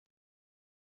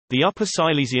The Upper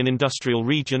Silesian Industrial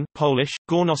Region Polish,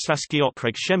 Górnośląski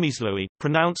Okręg Przemysłowy,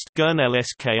 pronounced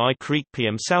Górnośląski Krieg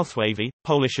PM Southwavy,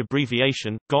 Polish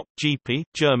abbreviation, GOP, GP,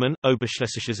 German,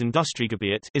 Oberschlesisches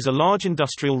Industriegebiet is a large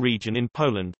industrial region in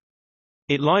Poland.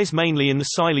 It lies mainly in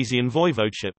the Silesian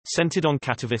Voivodeship, centered on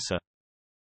Katowice.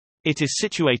 It is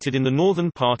situated in the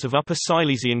northern part of Upper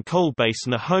Silesian Coal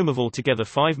Basin, a home of altogether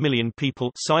 5 million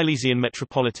people Silesian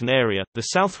Metropolitan Area, the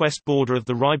southwest border of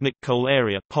the Rybnik Coal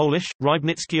Area Polish,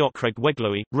 Rybnicki Okręg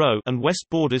Węglowy, RO, and west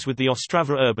borders with the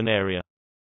Ostrawa urban area.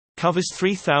 Covers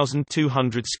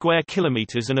 3,200 square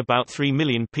kilometers and about 3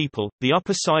 million people. The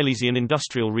Upper Silesian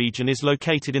Industrial Region is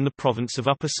located in the province of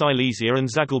Upper Silesia and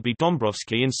Zagłębie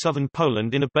Dąbrowskie in southern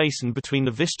Poland in a basin between the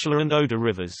Vistula and Oder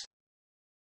rivers.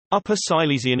 Upper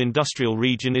Silesian Industrial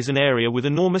Region is an area with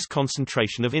enormous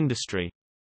concentration of industry.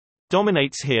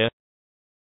 Dominates here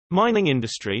mining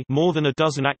industry, more than a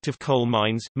dozen active coal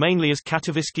mines, mainly as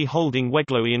Katowice Holding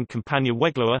Węglowy and Kompania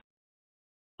Węglowa.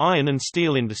 Iron and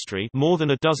steel industry, more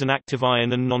than a dozen active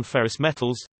iron and non-ferrous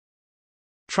metals.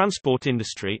 Transport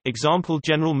industry, example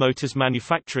General Motors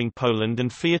Manufacturing Poland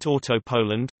and Fiat Auto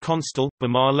Poland, Konstal,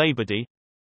 Bamar Labody.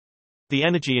 The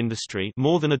energy industry,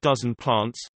 more than a dozen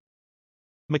plants.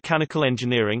 Mechanical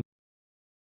engineering,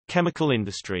 chemical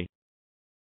industry.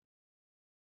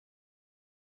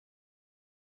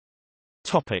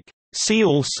 Topic. See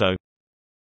also: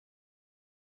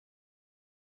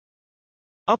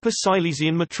 Upper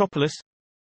Silesian Metropolis,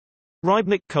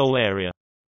 Rybnik Coal Area.